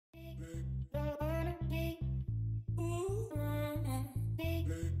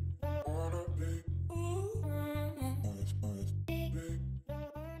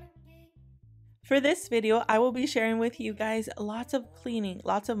For this video, I will be sharing with you guys lots of cleaning,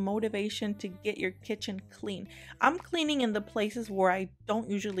 lots of motivation to get your kitchen clean. I'm cleaning in the places where I don't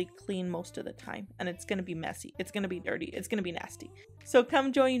usually clean most of the time, and it's going to be messy, it's going to be dirty, it's going to be nasty. So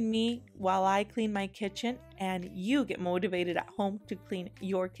come join me while I clean my kitchen and you get motivated at home to clean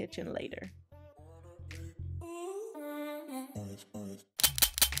your kitchen later.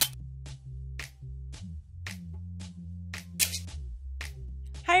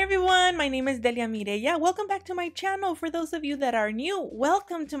 Hi everyone, my name is Delia Mireya. Welcome back to my channel. For those of you that are new,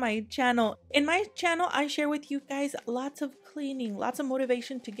 welcome to my channel. In my channel, I share with you guys lots of cleaning, lots of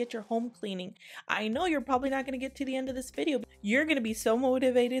motivation to get your home cleaning. I know you're probably not going to get to the end of this video, but you're going to be so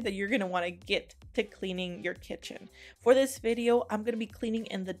motivated that you're going to want to get to cleaning your kitchen. For this video, I'm going to be cleaning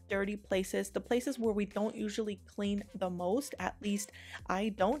in the dirty places, the places where we don't usually clean the most. At least I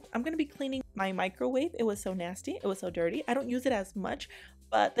don't. I'm going to be cleaning my microwave. It was so nasty. It was so dirty. I don't use it as much.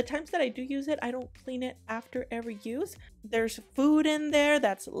 But the times that I do use it, I don't clean it after every use. There's food in there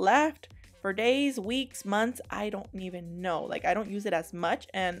that's left for days, weeks, months. I don't even know. Like, I don't use it as much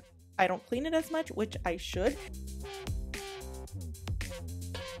and I don't clean it as much, which I should.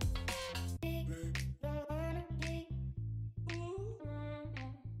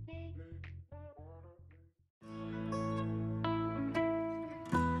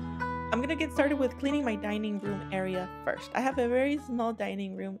 I'm gonna get started with cleaning my dining room area first. I have a very small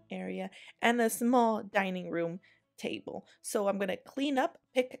dining room area and a small dining room table. So I'm gonna clean up,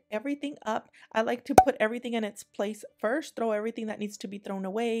 pick everything up. I like to put everything in its place first, throw everything that needs to be thrown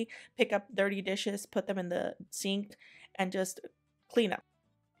away, pick up dirty dishes, put them in the sink, and just clean up.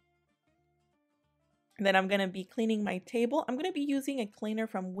 And then I'm going to be cleaning my table. I'm going to be using a cleaner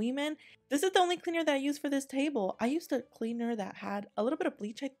from Weeman. This is the only cleaner that I use for this table. I used a cleaner that had a little bit of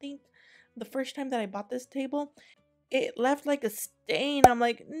bleach, I think, the first time that I bought this table. It left like a stain. I'm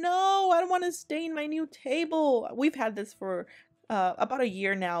like, no, I don't want to stain my new table. We've had this for about a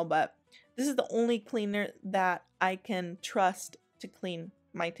year now, but this is the only cleaner that I can trust to clean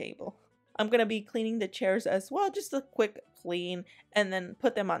my table. I'm going to be cleaning the chairs as well, just a quick clean, and then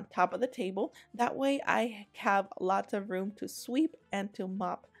put them on top of the table. That way I have lots of room to sweep and to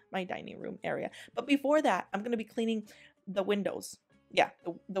mop my dining room area. But before that, I'm going to be cleaning the windows. Yeah,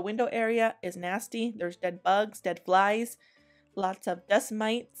 the window area is nasty. There's dead bugs, dead flies, lots of dust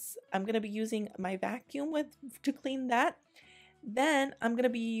mites. I'm going to be using my vacuum to clean that. Then I'm going to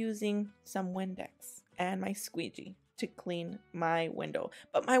be using some Windex and my squeegee to clean my window.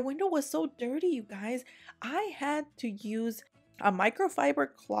 But my window was so dirty, you guys. I had to use a microfiber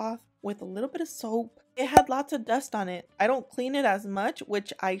cloth with a little bit of soap. It had lots of dust on it. I don't clean it as much,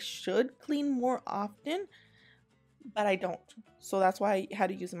 which I should clean more often, but I don't. So that's why I had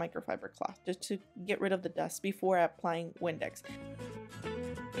to use a microfiber cloth, just to get rid of the dust before applying Windex.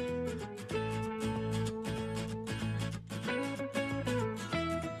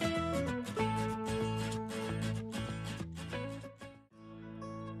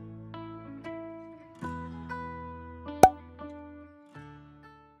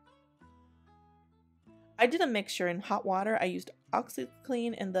 I did a mixture in hot water. I used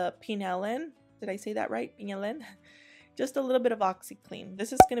OxiClean and the Pinelen. Did I say that right? Pinelen? Just a little bit of OxiClean.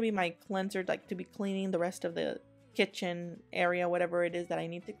 This is going to be my cleanser, like to be cleaning the rest of the kitchen area, whatever it is that I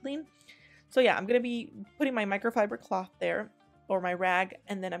need to clean. So yeah, I'm going to be putting my microfiber cloth there, or my rag,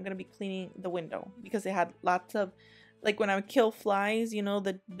 and then I'm going to be cleaning the window because it had lots of, like when I would kill flies, you know,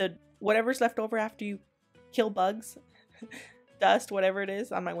 the whatever's left over after you kill bugs. Dust, whatever it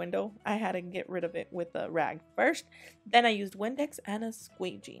is on my window, I had to get rid of it with a rag first. Then I used Windex and a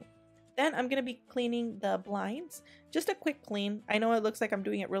squeegee. Then I'm going to be cleaning the blinds. Just a quick clean. I know it looks like I'm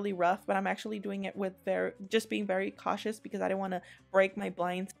doing it really rough, but I'm actually doing it with just being very cautious because I didn't want to break my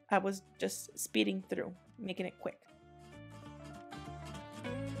blinds. I was just speeding through, making it quick.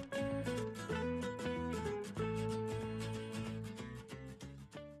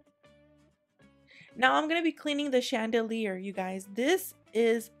 Now I'm going to be cleaning the chandelier, you guys. This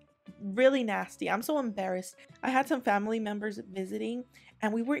is really nasty. I'm so embarrassed. I had some family members visiting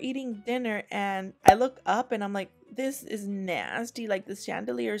and we were eating dinner and I look up and I'm like, this is nasty. Like, the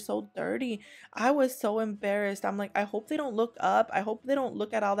chandelier is so dirty. I was so embarrassed. I'm like, I hope they don't look up. I hope they don't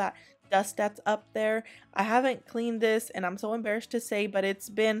look at all that dust that's up there. I haven't cleaned this and I'm so embarrassed to say, but it's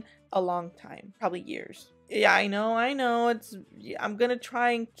been a long time, probably years. Yeah, I know. I'm gonna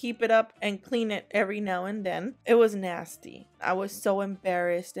try and keep it up and clean it every now and then. It was nasty. I was so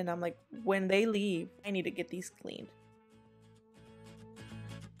embarrassed and I'm like, when they leave, I need to get these cleaned.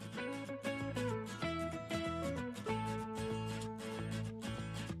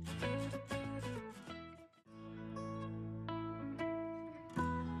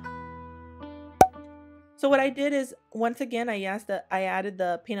 So what I did is, once again, I added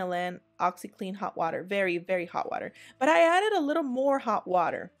the Pinalan OxyClean hot water, very, very hot water. But I added a little more hot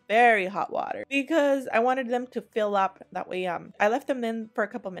water, very hot water, because I wanted them to fill up. That way, I left them in for a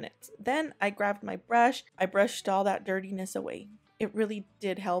couple minutes. Then I grabbed my brush. I brushed all that dirtiness away. It really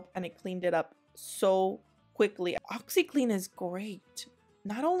did help, and it cleaned it up so quickly. OxyClean is great.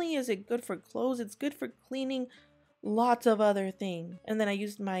 Not only is it good for clothes, it's good for cleaning lots of other things. And then I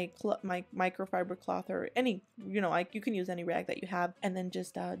used my microfiber cloth, or any, like, you can use any rag that you have, and then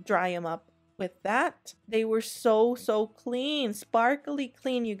just dry them up with that. They were so clean, sparkly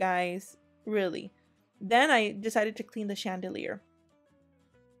clean, you guys, really. Then I decided to clean the chandelier.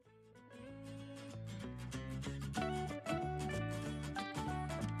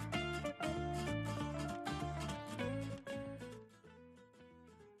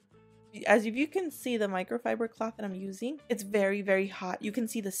 As if you can see, the microfiber cloth that I'm using, it's very, very hot. You can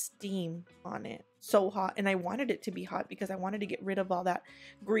see the steam on it. So hot. And I wanted it to be hot because I wanted to get rid of all that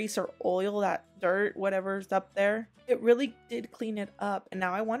grease or oil, that dirt, whatever's up there. It really did clean it up. And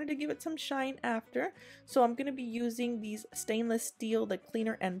now I wanted to give it some shine after. So I'm going to be using these stainless steel, the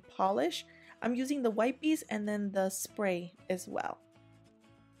cleaner and polish. I'm using the wipies and then the spray as well.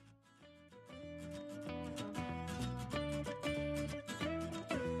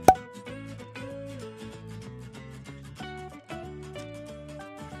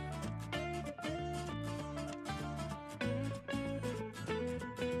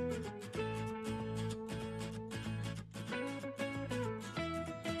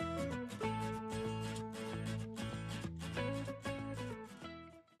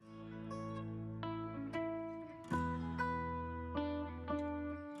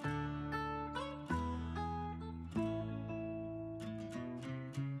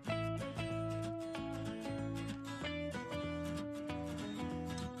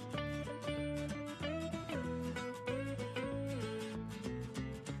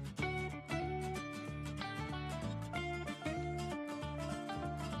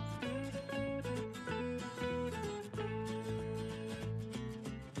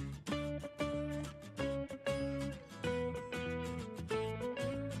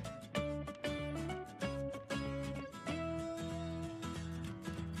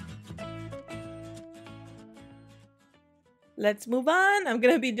 Let's move on. I'm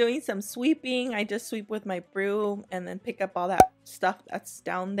going to be doing some sweeping. I just sweep with my broom and then pick up all that stuff that's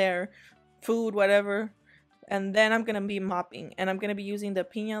down there, food, whatever. And then I'm going to be mopping, and I'm going to be using the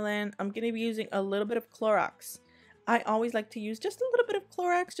Pinalan. I'm going to be using a little bit of Clorox. I always like to use just a little bit of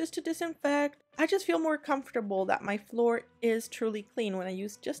Clorox just to disinfect. I just feel more comfortable that my floor is truly clean when I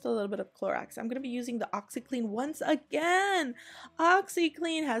use just a little bit of Clorox. I'm going to be using the OxyClean once again.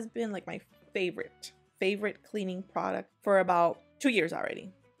 OxyClean has been like my favorite cleaning product for about 2 years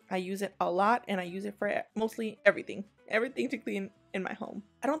already. I use it a lot, and I use it for mostly everything to clean in my home.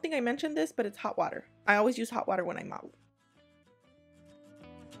 I don't think I mentioned this, but it's hot water. I always use hot water when I mop.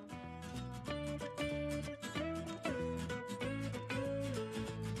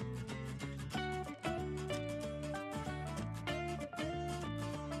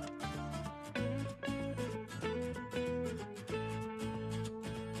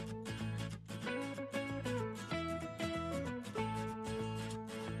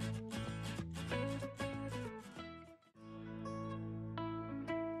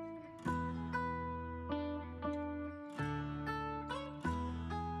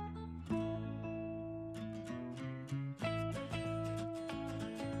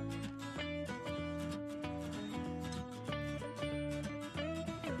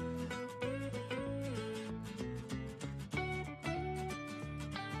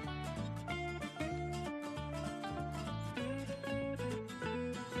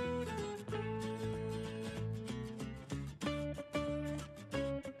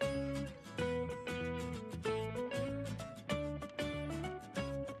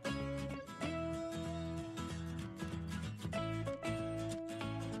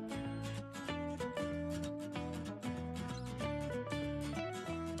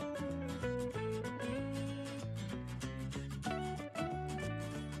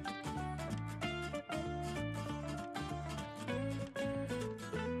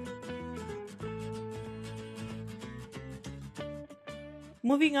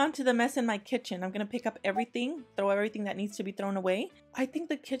 Moving on to the mess in my kitchen. I'm going to pick up everything, throw everything that needs to be thrown away. I think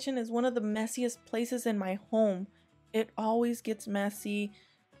the kitchen is one of the messiest places in my home. It always gets messy,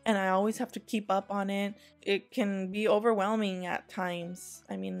 and I always have to keep up on it. It can be overwhelming at times.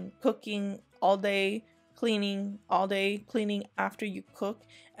 I mean, cooking all day, cleaning all day, cleaning after you cook.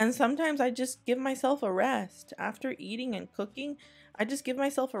 And sometimes I just give myself a rest. After eating and cooking, I just give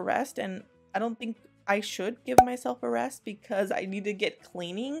myself a rest, and I don't think I should give myself a rest because I need to get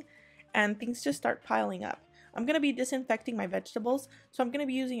cleaning and things just start piling up. I'm going to be disinfecting my vegetables, so I'm going to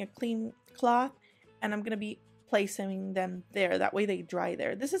be using a clean cloth and I'm going to be placing them there. That way they dry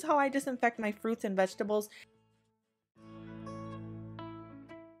there. This is how I disinfect my fruits and vegetables.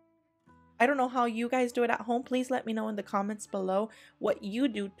 I don't know how you guys do it at home. Please let me know in the comments below what you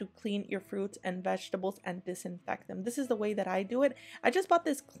do to clean your fruits and vegetables and disinfect them. This is the way that I do it. I just bought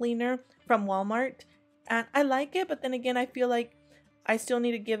this cleaner from Walmart and I like it, but then again, I feel like I still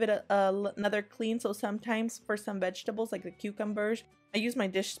need to give it another clean. So sometimes for some vegetables like the cucumbers, I use my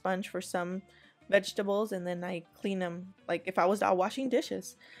dish sponge for some vegetables and then I clean them like if I was out washing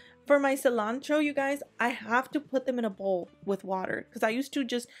dishes. For my cilantro, you guys, I have to put them in a bowl with water because I used to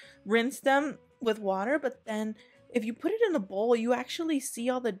just rinse them with water, but then if you put it in a bowl, you actually see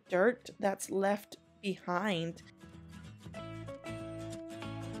all the dirt that's left behind.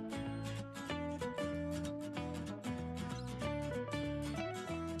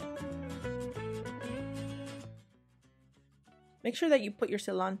 Make sure that you put your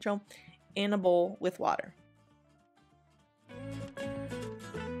cilantro in a bowl with water.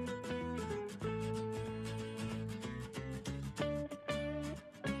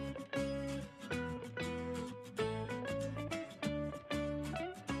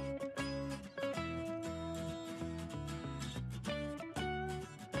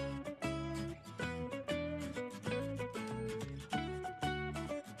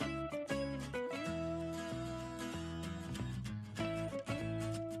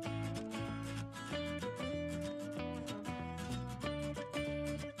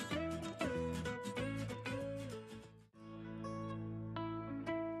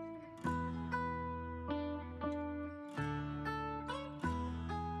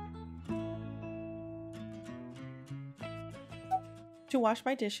 To wash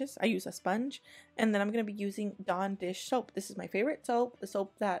my dishes, I use a sponge, and then I'm going to be using Dawn dish soap. This is my favorite soap, the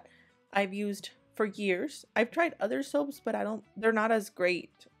soap that I've used for years. I've tried other soaps, but they're not as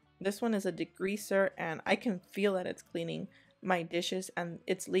great. This one is a degreaser, and I can feel that it's cleaning my dishes and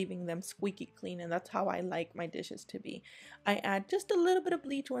it's leaving them squeaky clean, and that's how I like my dishes to be. I add just a little bit of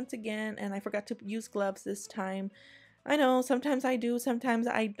bleach once again, and I forgot to use gloves this time. I know sometimes I do, sometimes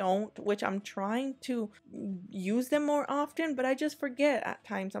I don't, which I'm trying to use them more often, but I just forget at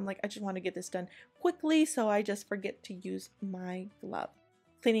times. I'm like, I just want to get this done quickly, so I just forget to use my glove.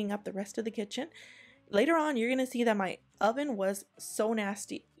 Cleaning up the rest of the kitchen. Later on, you're going to see that my oven was so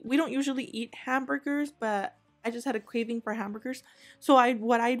nasty. We don't usually eat hamburgers, but I just had a craving for hamburgers. So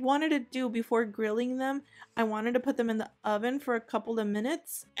what I wanted to do before grilling them, I wanted to put them in the oven for a couple of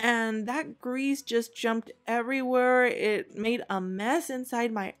minutes, and that grease just jumped everywhere. It made a mess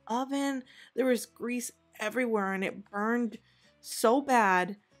inside my oven. There was grease everywhere and it burned so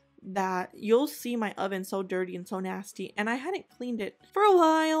bad that you'll see my oven so dirty and so nasty. And I hadn't cleaned it for a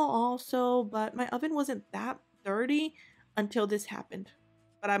while also, but my oven wasn't that dirty until this happened.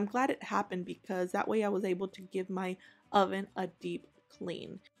 But I'm glad it happened because that way I was able to give my oven a deep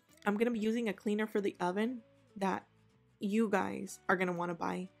clean. I'm going to be using a cleaner for the oven that you guys are going to want to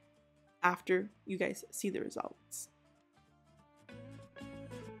buy after you guys see the results.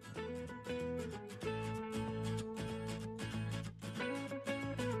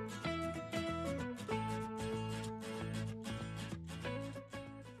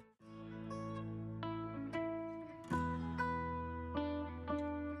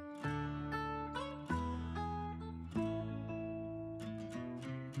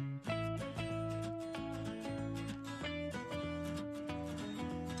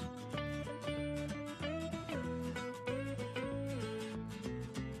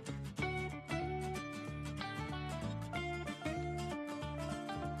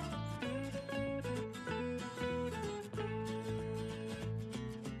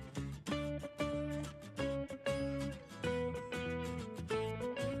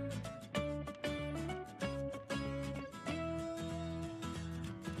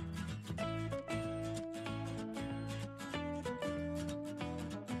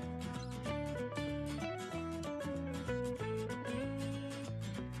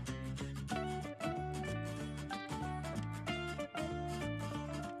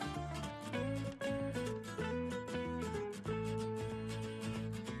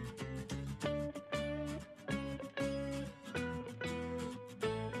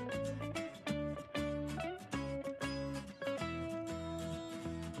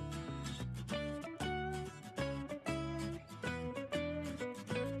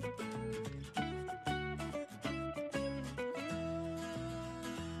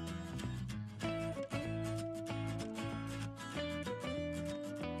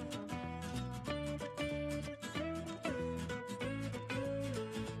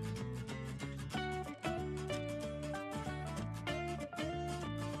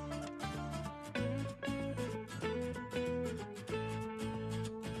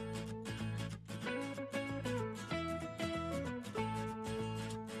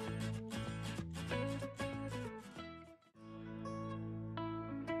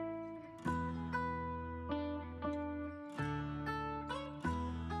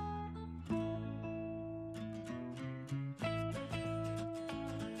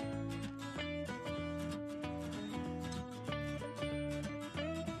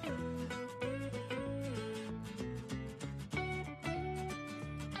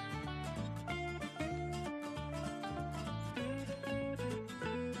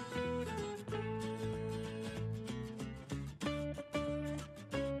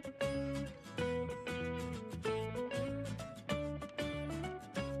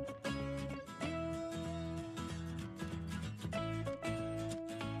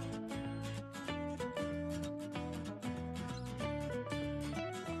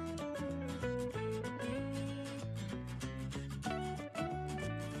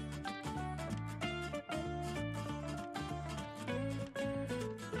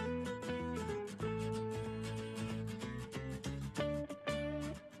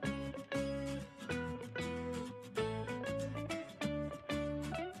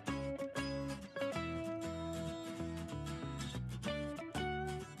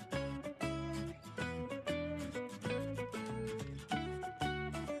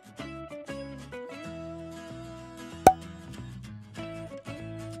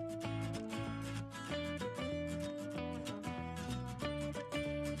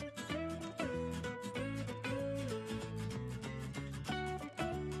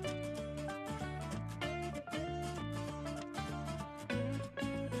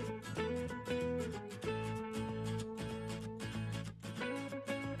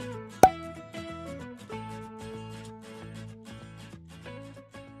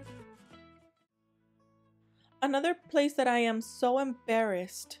 Another place that I am so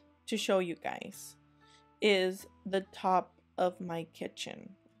embarrassed to show you guys is the top of my kitchen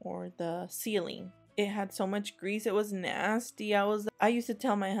or the ceiling. It had so much grease, it was nasty. I used to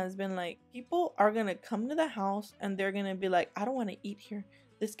tell my husband, like, people are gonna come to the house and they're gonna be like, I don't want to eat here,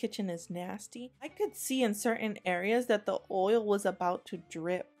 this kitchen is nasty. I could see in certain areas that the oil was about to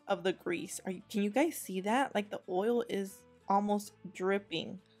drip of the grease. Can you guys see that? Like, the oil is almost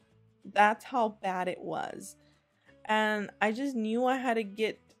dripping. That's how bad it was. And I just knew I had to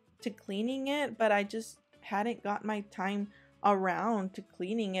get to cleaning it, but I just hadn't got my time around to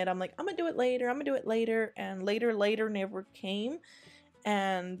cleaning it. I'm like, I'm gonna do it later, I'm gonna do it later, and later never came.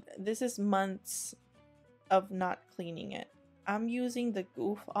 And this is months of not cleaning it. I'm using the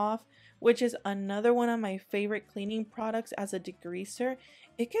Goof Off, which is another one of my favorite cleaning products as a degreaser.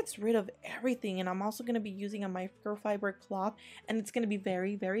 It gets rid of everything, and I'm also going to be using a microfiber cloth, and it's going to be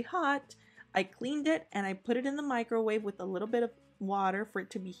very, very hot. I cleaned it and I put it in the microwave with a little bit of water for it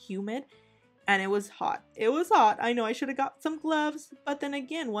to be humid, and it was hot. It was hot. I know I should have got some gloves, but then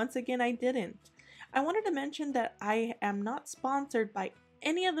again, once again, I didn't. I wanted to mention that I am not sponsored by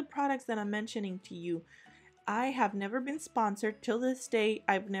any of the products that I'm mentioning to you. I have never been sponsored till this day.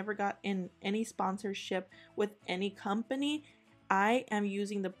 I've never got in any sponsorship with any company. I am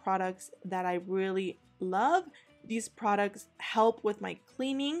using the products that I really love. These products help with my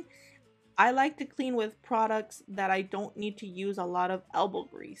cleaning. I like to clean with products that I don't need to use a lot of elbow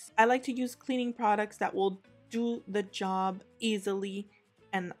grease. I like to use cleaning products that will do the job easily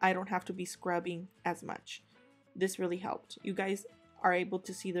and I don't have to be scrubbing as much. This really helped. You guys are able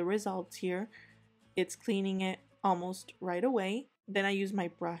to see the results here. It's cleaning it almost right away. Then I use my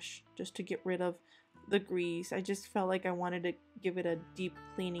brush just to get rid of the grease. I just felt like I wanted to give it a deep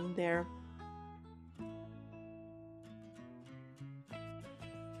cleaning there.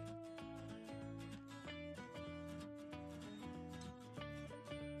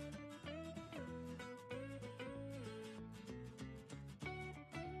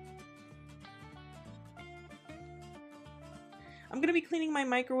 I'm going to be cleaning my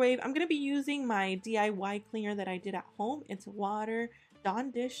microwave. I'm going to be using my DIY cleaner that I did at home. It's water, Dawn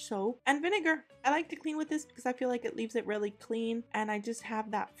dish soap, and vinegar. I like to clean with this because I feel like it leaves it really clean and I just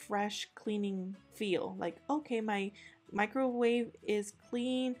have that fresh cleaning feel. Like, okay, my microwave is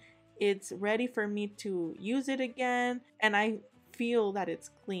clean. It's ready for me to use it again. And I feel that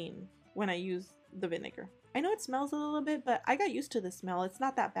it's clean when I use the vinegar. I know it smells a little bit, but I got used to the smell. It's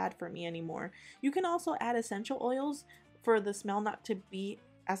not that bad for me anymore. You can also add essential oils for the smell not to be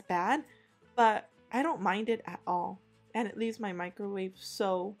as bad, but I don't mind it at all. And it leaves my microwave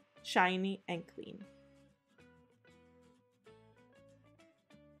so shiny and clean.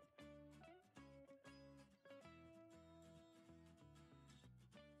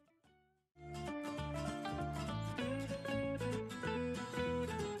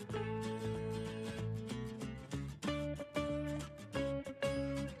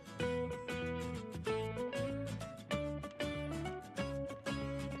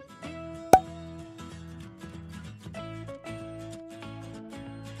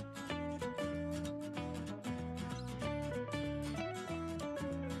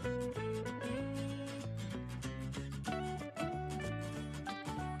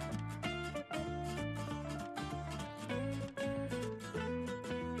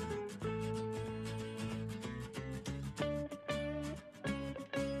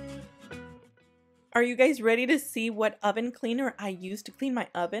 Are you guys ready to see what oven cleaner I use to clean my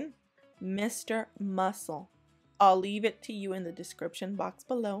oven? Mr. Muscle. I'll leave it to you in the description box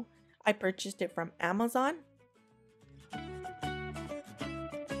below. I purchased it from Amazon.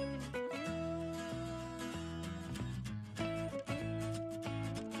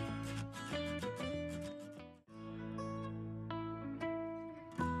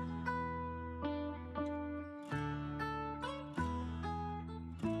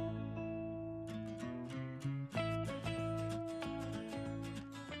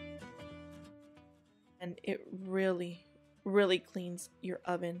 And it really cleans your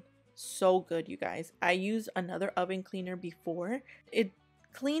oven so good, you guys. I used another oven cleaner before. It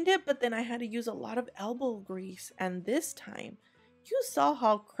cleaned it, but then I had to use a lot of elbow grease. And this time, you saw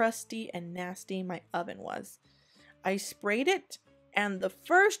how crusty and nasty my oven was. I sprayed it, and the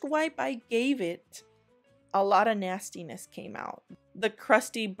first wipe I gave it, a lot of nastiness came out. The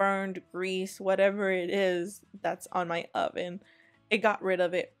crusty, burned grease, whatever it is that's on my oven, it got rid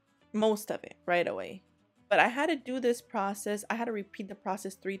of it, most of it, right away. But I had to do this process. I had to repeat the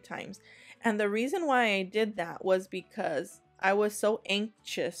process 3 times. And the reason why I did that was because I was so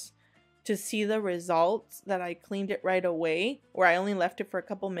anxious to see the results that I cleaned it right away, or I only left it for a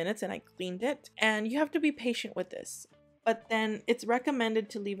couple minutes and I cleaned it. And you have to be patient with this. But then it's recommended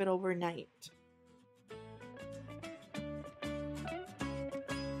to leave it overnight.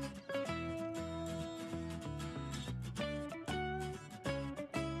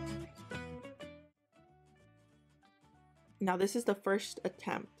 Now this is the first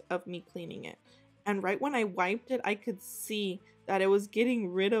attempt of me cleaning it. And right when I wiped it, I could see that it was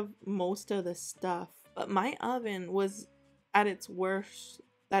getting rid of most of the stuff. But my oven was at its worst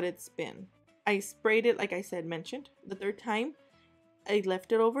that it's been. I sprayed it, like I said, mentioned, the third time. I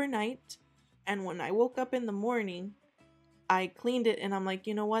left it overnight. And when I woke up in the morning, I cleaned it and I'm like,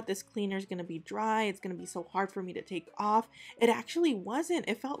 you know what? This cleaner is going to be dry. It's going to be so hard for me to take off. It actually wasn't.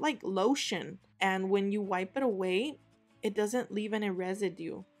 It felt like lotion. And when you wipe it away, it doesn't leave any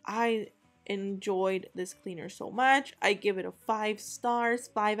residue. I enjoyed this cleaner so much. I give it a 5 stars,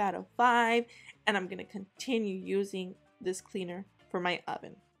 5 out of 5, and I'm gonna continue using this cleaner for my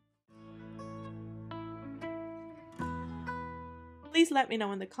oven. Please let me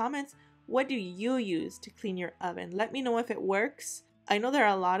know in the comments, what do you use to clean your oven? Let me know if it works. I know there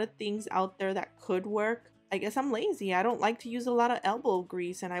are a lot of things out there that could work. I guess I'm lazy. I don't like to use a lot of elbow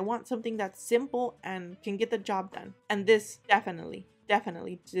grease, and I want something that's simple and can get the job done. And this definitely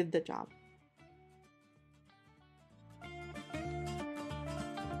did the job.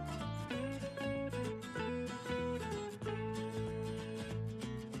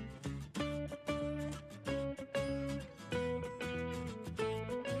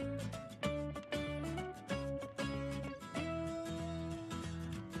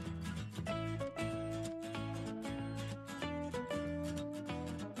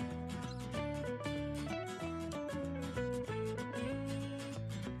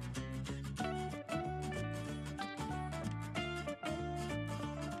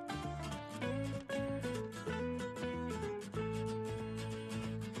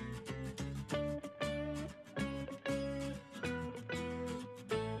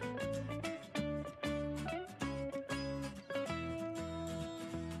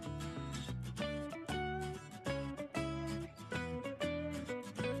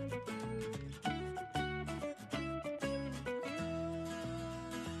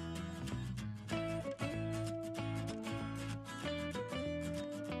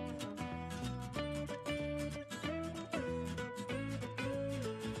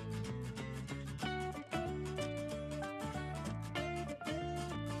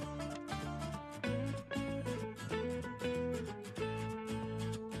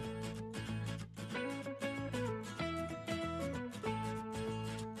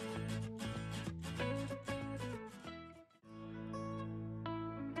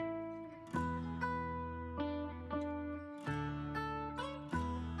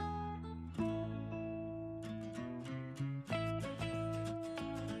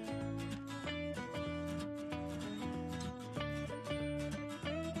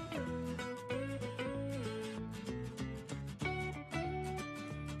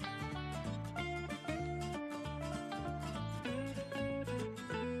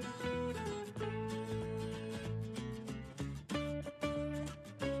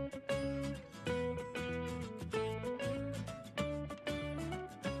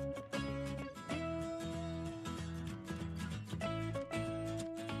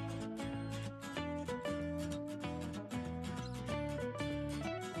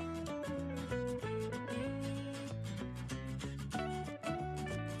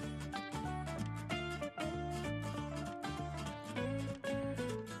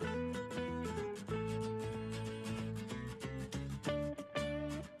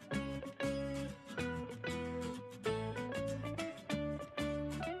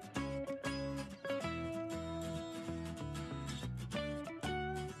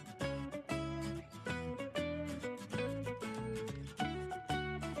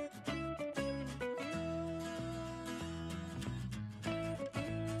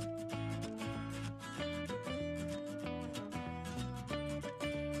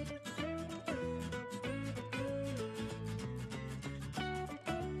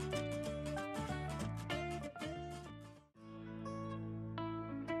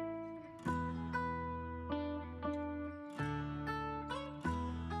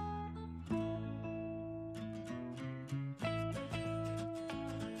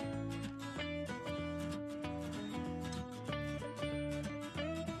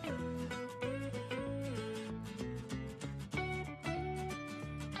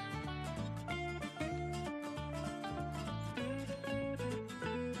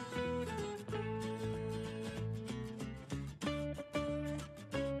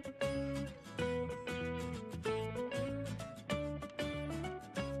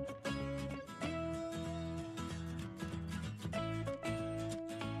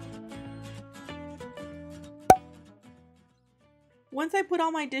 Once I put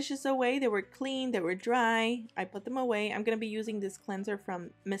all my dishes away, they were clean, they were dry. I put them away. I'm going to be using this cleanser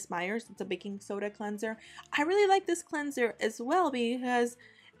from Miss Myers. It's a baking soda cleanser. I really like this cleanser as well because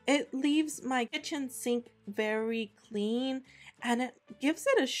it leaves my kitchen sink very clean and it gives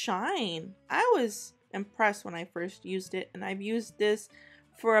it a shine. I was impressed when I first used it, and I've used this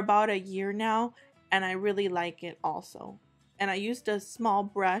for about a year now, and I really like it also. And I used a small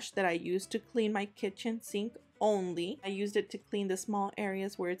brush that I used to clean my kitchen sink only. I used it to clean the small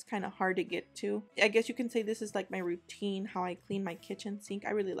areas where it's kind of hard to get to. I guess you can say this is like my routine, how I clean my kitchen sink. I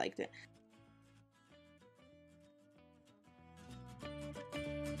really liked it.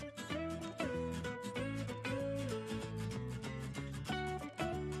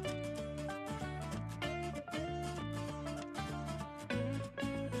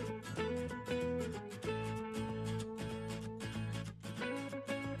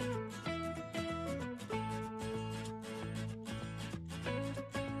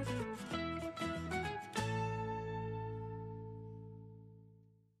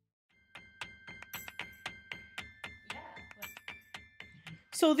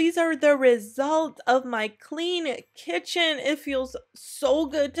 So these are the results of my clean kitchen. It feels so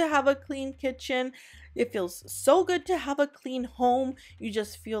good to have a clean kitchen. It feels so good to have a clean home. You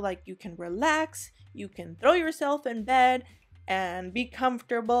just feel like you can relax. You can throw yourself in bed and be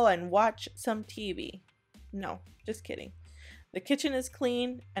comfortable and watch some TV. No, just kidding. The kitchen is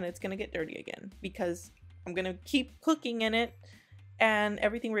clean and it's gonna get dirty again because I'm gonna keep cooking in it and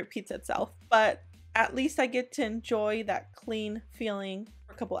everything repeats itself. But at least I get to enjoy that clean feeling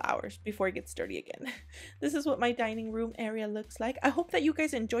for a couple hours before it gets dirty again. This is what my dining room area looks like. I hope that you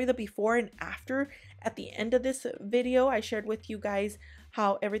guys enjoy the before and after. At the end of this video, I shared with you guys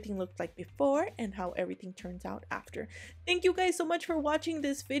how everything looked like before and how everything turns out after. Thank you guys so much for watching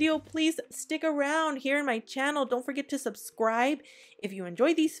this video. Please stick around here in my channel. Don't forget to subscribe if you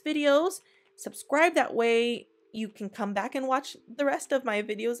enjoy these videos. Subscribe, that way you can come back and watch the rest of my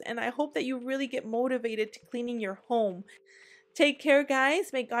videos, and I hope that you really get motivated to cleaning your home. Take care,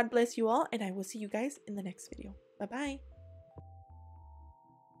 guys. May God bless you all, and I will see you guys in the next video. Bye-bye.